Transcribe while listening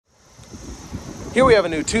Here we have a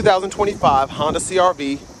new 2025 Honda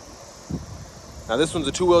CR-V. Now this one's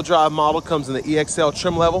a two-wheel drive model, comes in the EXL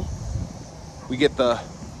trim level. We get the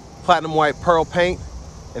platinum white pearl paint,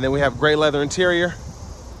 and then we have gray leather interior.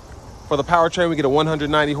 For the powertrain, we get a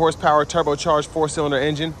 190 horsepower turbocharged 4-cylinder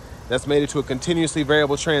engine that's mated to a continuously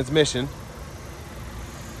variable transmission.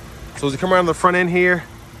 So as you come around the front end here,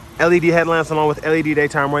 LED headlamps along with LED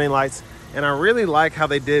daytime running lights. And I really like how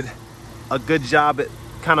they did a good job at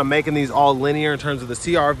kind of making these all linear in terms of the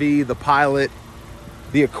CR-V, the Pilot,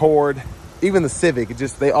 the Accord, even the Civic.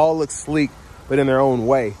 They all look sleek, but in their own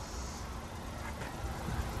way.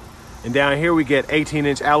 And down here we get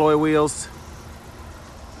 18-inch alloy wheels.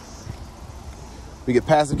 We get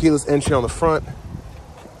passive keyless entry on the front,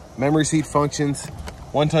 memory seat functions,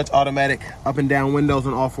 one-touch automatic up and down windows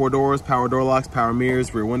on all 4 doors, power door locks, power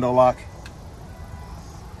mirrors, rear window lock.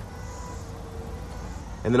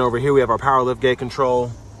 And then over here we have our power liftgate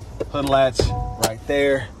control, hood latch right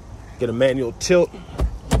there. Get a manual tilt,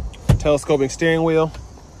 telescoping steering wheel.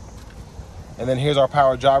 And then here's our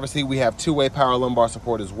power driver's seat. We have 2-way power lumbar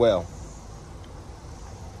support as well.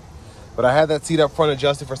 But I had that seat up front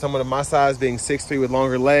adjusted for someone of my size, being 6'3" with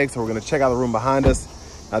longer legs. So we're gonna check out the room behind us.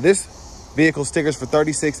 Now this vehicle stickers for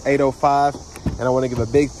 $36,805. And I wanna give a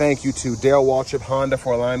big thank you to Daryl Waltrip Honda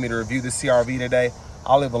for allowing me to review the CR-V today.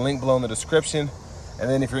 I'll leave a link below in the description. And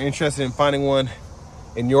then if you're interested in finding one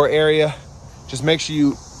in your area, just make sure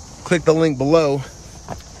you click the link below,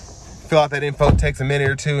 fill out that info. It takes a minute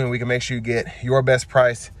or two, and we can make sure you get your best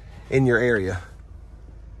price in your area.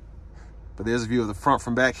 But there's a view of the front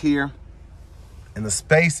from back here. And the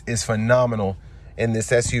space is phenomenal in this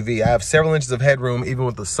SUV. I have several inches of headroom, even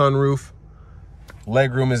with the sunroof.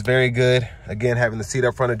 Leg room is very good. Again, having the seat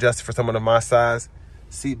up front adjusted for someone of my size.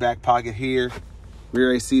 Seat back pocket here.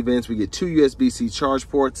 Rear AC vents, we get 2 USB-C charge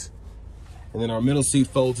ports. And then our middle seat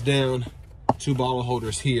folds down, 2 bottle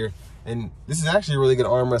holders here. And this is actually a really good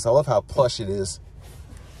armrest. I love how plush it is.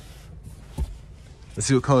 Let's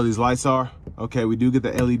see what color these lights are. Okay, we do get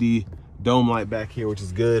the LED dome light back here, which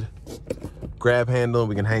is good. Grab handle,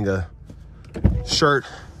 we can hang a shirt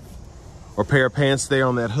or pair of pants there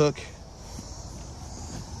on that hook.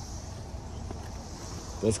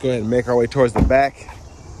 Let's go ahead and make our way towards the back.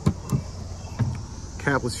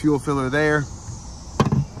 Capless fuel filler there.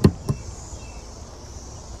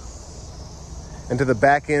 And to the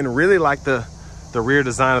back end, really like the rear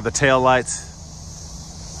design of the tail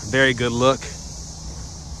lights. Very good look.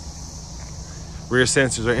 Rear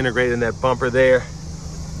sensors are integrated in that bumper there.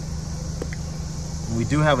 And we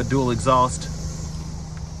do have a dual exhaust.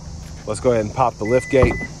 Let's go ahead and pop the lift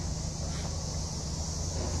gate.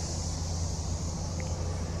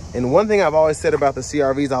 And one thing I've always said about the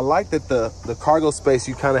CR-Vs, I like that the cargo space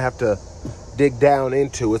you kind of have to dig down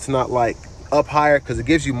into. It's not like up higher, because it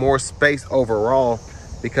gives you more space overall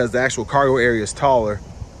because the actual cargo area is taller.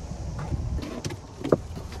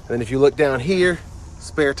 And then if you look down here,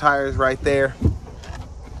 spare tires right there.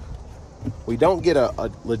 We don't get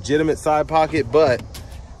a legitimate side pocket, but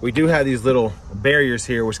we do have these little barriers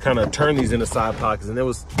here which kind of turn these into side pockets. And it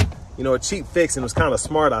was, you know, a cheap fix, and it was kind of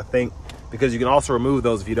smart, I think, because you can also remove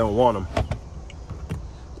those if you don't want them.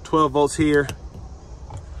 12 volts here.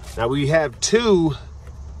 Now we have 2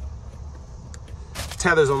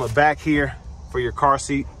 tethers on the back here for your car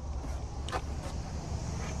seat.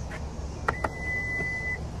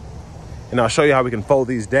 And I'll show you how we can fold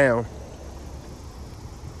these down.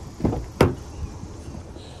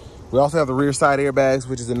 We also have the rear side airbags,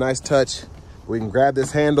 which is a nice touch. We can grab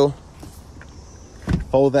this handle,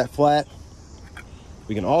 fold that flat.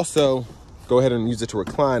 We can also go ahead and use it to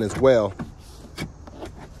recline as well.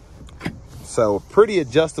 So pretty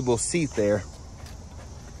adjustable seat there.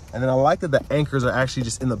 And then I like that the anchors are actually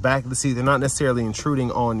just in the back of the seat. They're not necessarily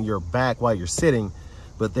intruding on your back while you're sitting,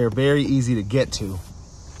 but they're very easy to get to.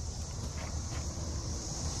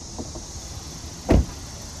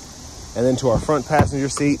 And then to our front passenger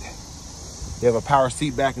seat, you have a power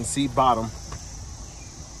seat back and seat bottom.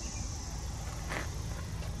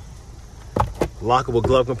 Lockable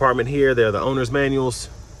glove compartment here. They're the owner's manuals.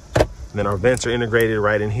 And then our vents are integrated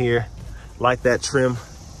right in here. Like that trim.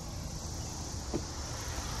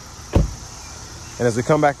 And as we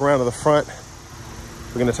come back around to the front,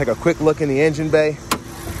 we're gonna take a quick look in the engine bay.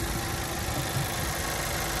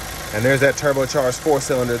 And there's that turbocharged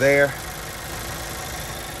 4-cylinder there.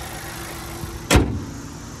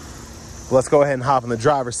 Let's go ahead and hop in the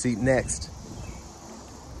driver's seat next.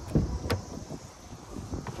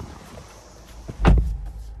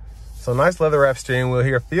 So nice leather wrap steering wheel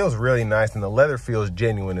here. Feels really nice, and the leather feels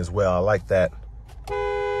genuine as well. I like that.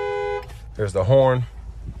 There's the horn.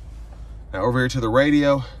 Now over here to the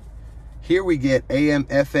radio, Here we get AM,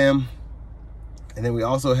 FM, and then we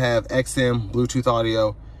also have XM, Bluetooth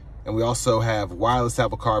audio, and we also have wireless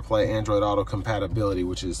Apple CarPlay, Android Auto compatibility,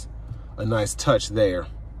 which is a nice touch there.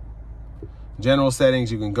 General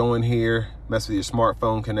settings, you can go in here, mess with your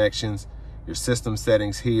smartphone connections, your system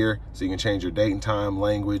settings here, so you can change your date and time,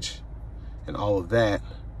 language, and all of that.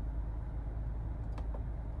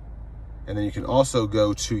 And then you can also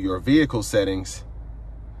go to your vehicle settings,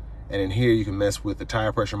 and in here you can mess with the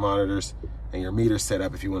tire pressure monitors and your meter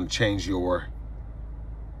setup if you want to change your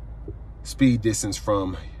speed distance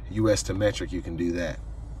from US to metric, you can do that.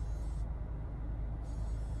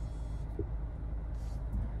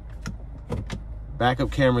 Backup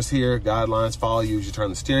cameras here, guidelines follow you as you turn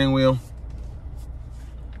the steering wheel.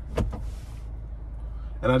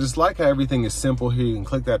 And I just like how everything is simple here. You can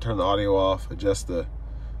click that, turn the audio off, adjust the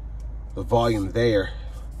volume there,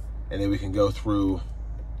 and then we can go through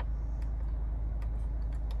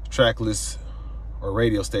track lists or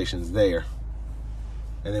radio stations there.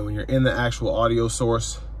 And then when you're in the actual audio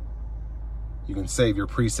source, you can save your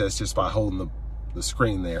presets just by holding the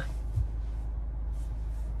screen there.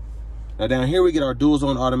 Now down here we get our dual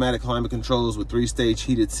zone automatic climate controls with 3-stage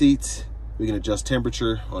heated seats. We can adjust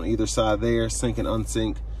temperature on either side there, sync and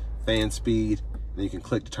unsync, fan speed. Then you can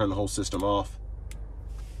click to turn the whole system off.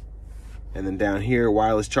 And then down here,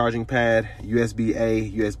 wireless charging pad,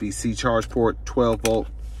 USB-A, USB-C charge port, 12 volt.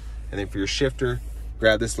 And then for your shifter,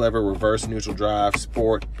 grab this lever, reverse, neutral drive,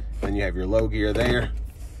 sport. Then you have your low gear there.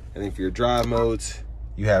 And then for your drive modes,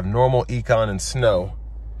 you have normal, econ, and snow.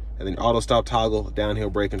 And then auto stop toggle, downhill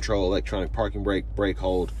brake control, electronic parking brake, brake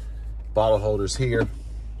hold, bottle holders here,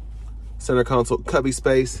 center console cubby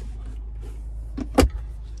space,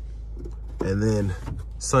 and then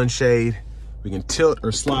sunshade. We can tilt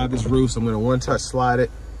or slide this roof, so I'm gonna one-touch slide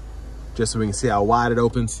it just so we can see how wide it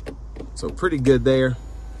opens. So pretty good there.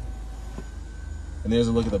 And there's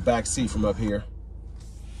a look at the back seat from up here.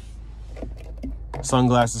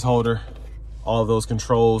 Sunglasses holder, all of those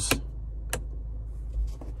controls.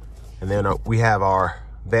 And then we have our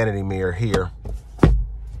vanity mirror here.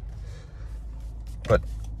 But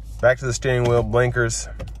back to the steering wheel, blinkers,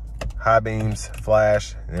 high beams,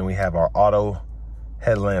 flash, and then we have our auto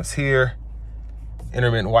headlamps here.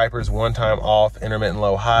 Intermittent wipers, one time off, intermittent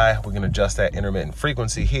low high. We can adjust that intermittent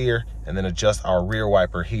frequency here, and then adjust our rear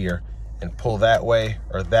wiper here, and pull that way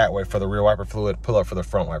or that way for the rear wiper fluid, pull up for the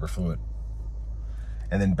front wiper fluid.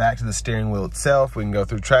 And then back to the steering wheel itself, we can go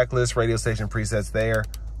through track list, radio station presets there,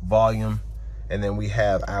 volume, and then we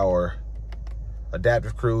have our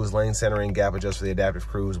adaptive cruise, lane centering, gap adjust for the adaptive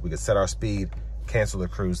cruise. We can set our speed, cancel the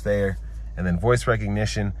cruise there, and then voice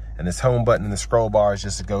recognition. And this home button and the scroll bar is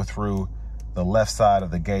just to go through the left side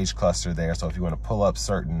of the gauge cluster there. So if you want to pull up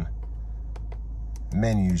certain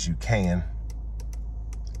menus, you can.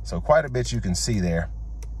 So quite a bit you can see there.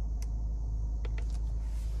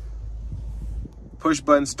 Push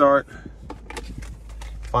button start.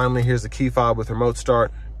 Finally, here's the key fob with remote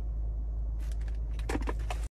start.